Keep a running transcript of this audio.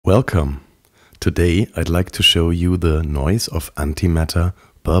Welcome! Today I'd like to show you the Noise of Antimatter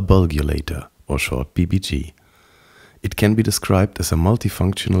Burbulgulator, or short BBG. It can be described as a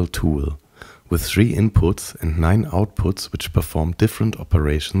multifunctional tool with 3 inputs and 9 outputs which perform different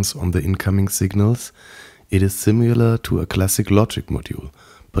operations on the incoming signals. It is similar to a classic logic module,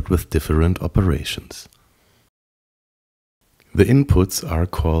 but with different operations. The inputs are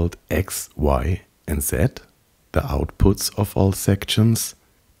called X, Y and Z, the outputs of all sections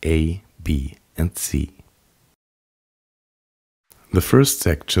A, B and C. The first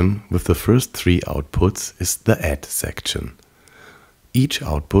section with the first 3 outputs is the add section. Each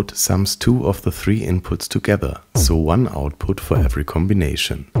output sums 2 of the 3 inputs together, so 1 output for every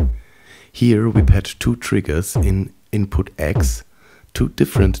combination. Here we patch 2 triggers in input X, 2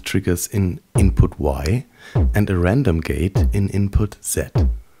 different triggers in input Y and a random gate in input Z.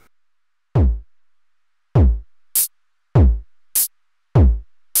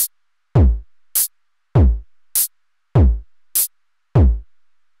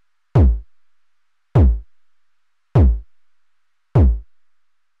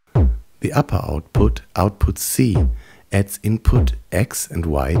 The upper output, output C, adds input X and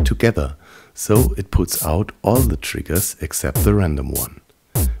Y together, so it puts out all the triggers except the random one.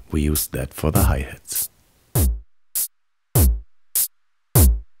 We use that for the hi-hats.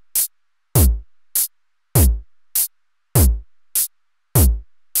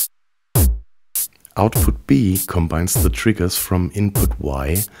 Output B combines the triggers from input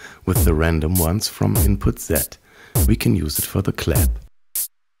Y with the random ones from input Z. We can use it for the clap.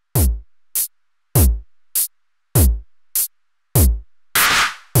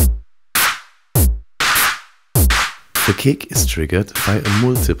 The kick is triggered by a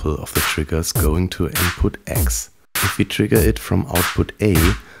multiple of the triggers going to input X. If we trigger it from output A,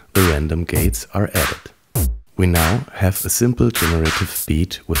 the random gates are added. We now have a simple generative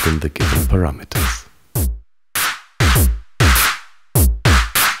beat within the given parameters.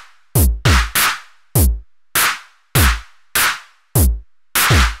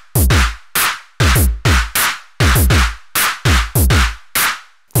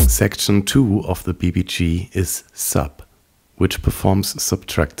 Section 2 of the BBG is sub, which performs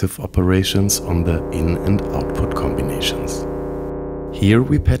subtractive operations on the in and output combinations. Here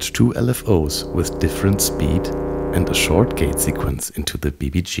we patch 2 LFOs with different speed and a short gate sequence into the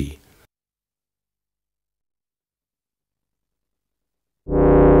BBG.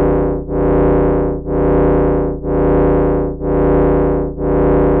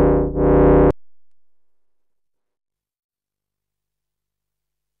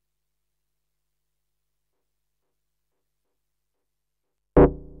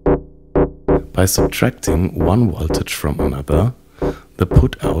 By subtracting one voltage from another, the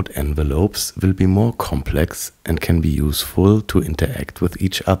put-out envelopes will be more complex and can be useful to interact with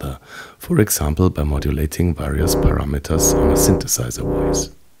each other, for example by modulating various parameters on a synthesizer voice.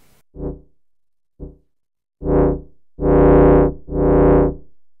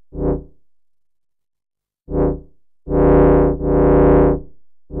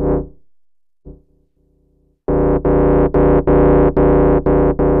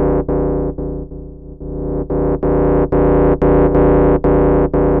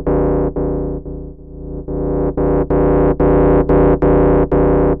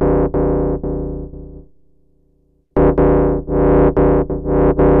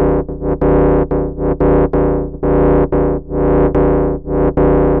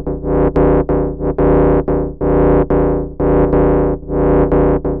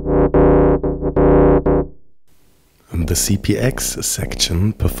 The CPX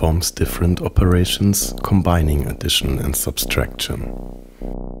section performs different operations, combining addition and subtraction.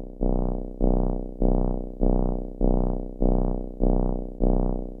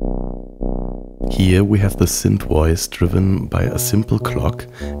 Here we have the synth voice driven by a simple clock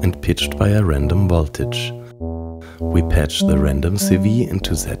and pitched by a random voltage. We patch the random CV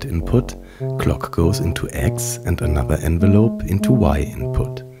into Z input, clock goes into X and another envelope into Y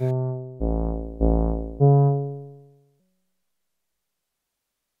input.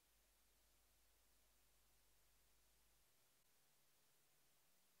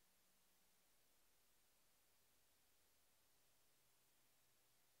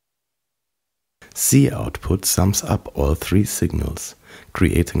 C output sums up all 3 signals,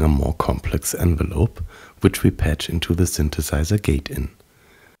 creating a more complex envelope, which we patch into the synthesizer gate in.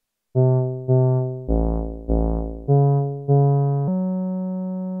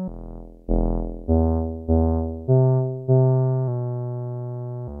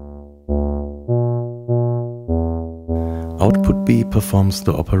 Output B performs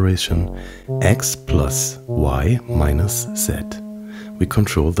the operation X plus Y minus Z. we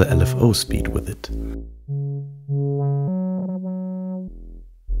control the LFO speed with it.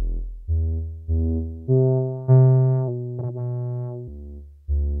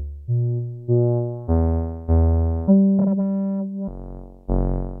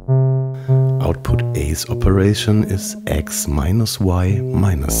 Output A's operation is X minus Y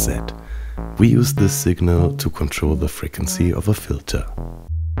minus Z. We use this signal to control the frequency of a filter.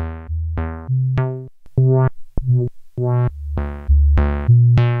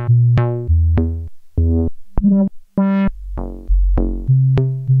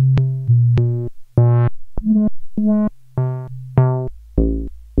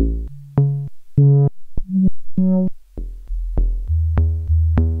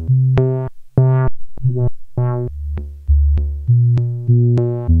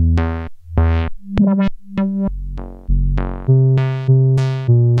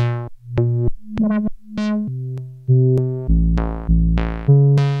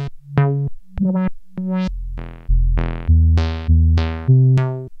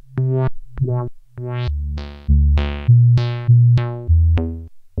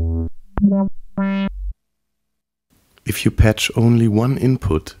 If you patch only one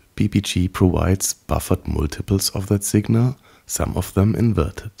input, BBG provides buffered multiples of that signal, some of them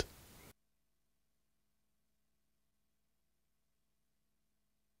inverted.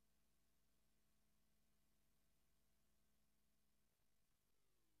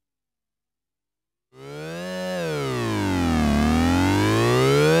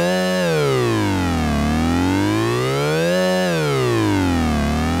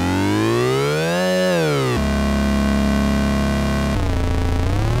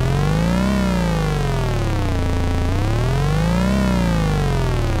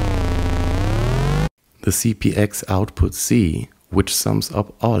 The CPX output C, which sums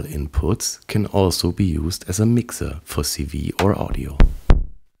up all inputs, can also be used as a mixer for CV or audio.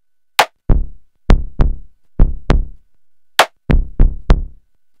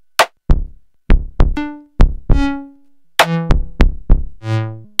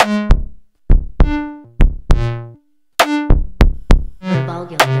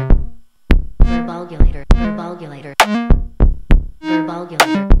 Burbulgulator, Burbulgulator, Burbulgulator,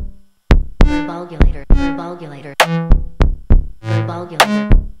 Burbulgulator, Burbulgulator, Burbulgulator,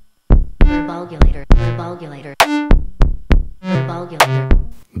 Burbulgulator, Burbulgulator, Burbulgulator.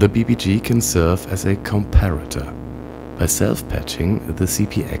 The BBG can serve as a comparator. By self-patching the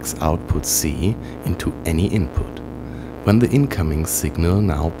CPX output C into any input. When the incoming signal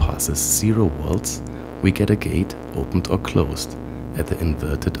now passes 0 volts, we get a gate opened or closed, at the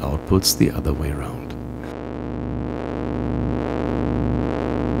inverted outputs the other way around.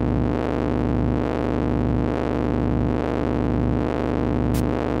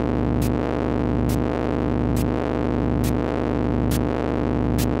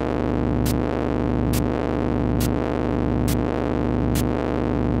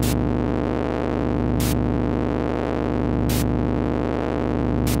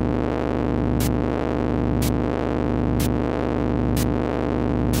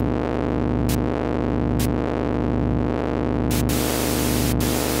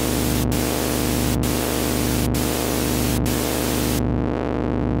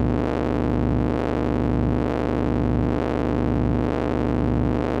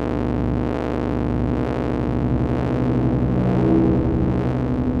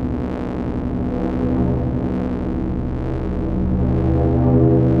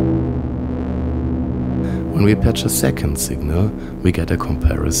 When we patch a second signal, we get a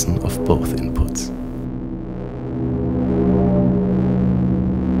comparison of both inputs.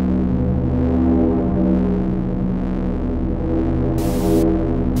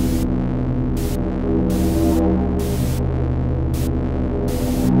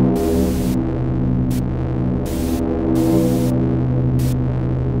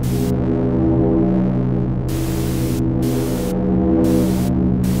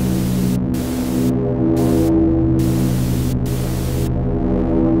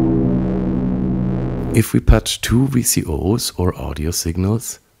 If we patch two VCOs or audio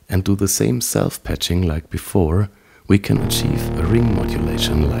signals and do the same self-patching like before, we can achieve a ring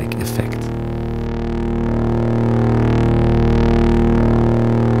modulation-like effect.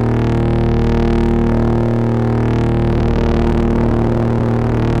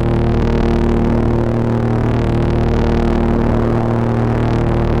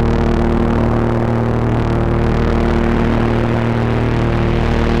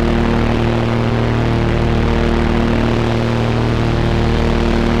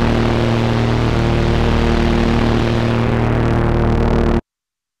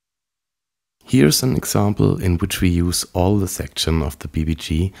 Here's an example in which we use all the section of the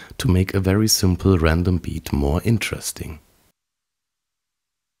BBG to make a very simple random beat more interesting.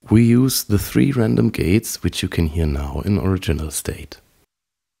 We use the 3 random gates, which you can hear now in original state.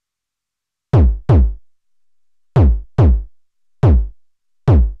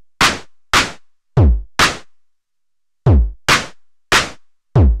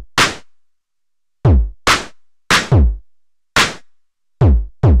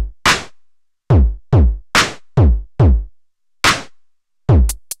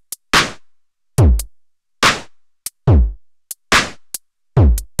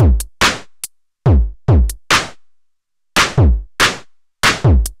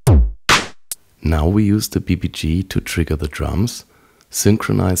 Now we use the BBG to trigger the drums,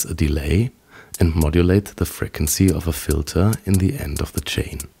 synchronize a delay, and modulate the frequency of a filter in the end of the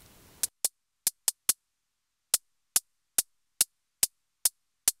chain.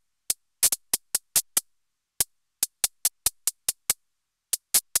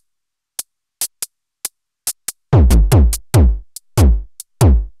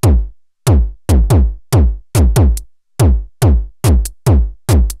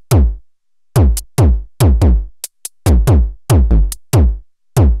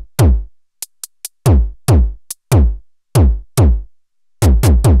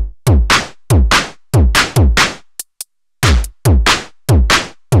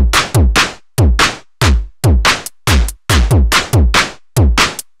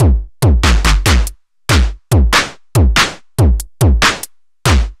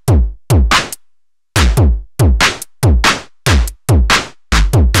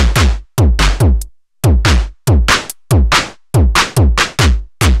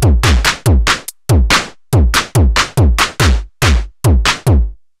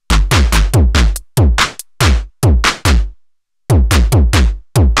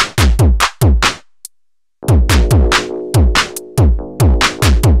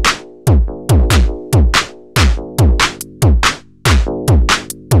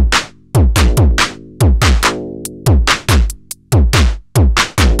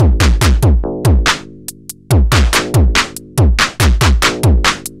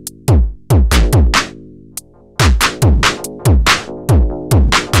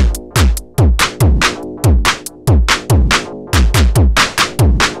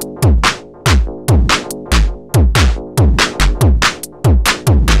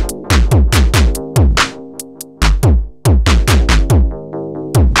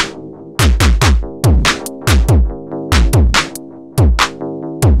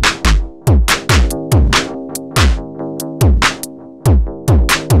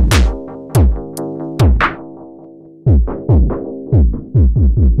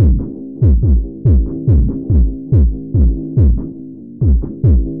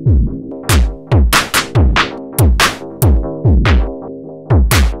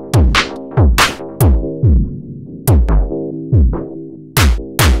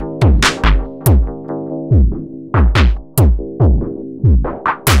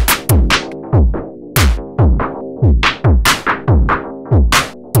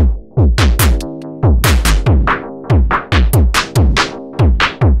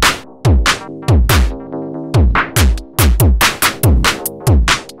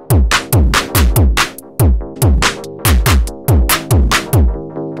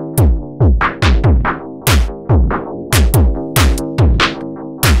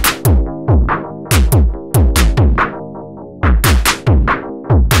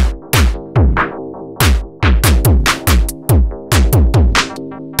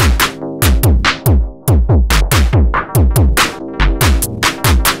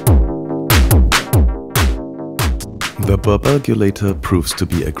 The Burbulgulator proves to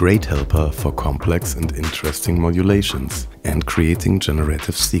be a great helper for complex and interesting modulations and creating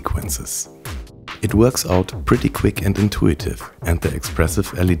generative sequences. It works out pretty quick and intuitive, and the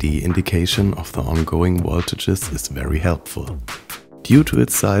expressive LED indication of the ongoing voltages is very helpful. Due to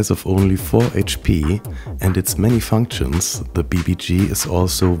its size of only 4 HP and its many functions, the BBG is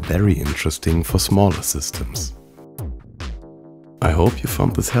also very interesting for smaller systems. I hope you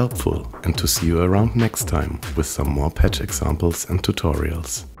found this helpful and to see you around next time with some more patch examples and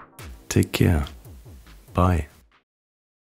tutorials. Take care. Bye.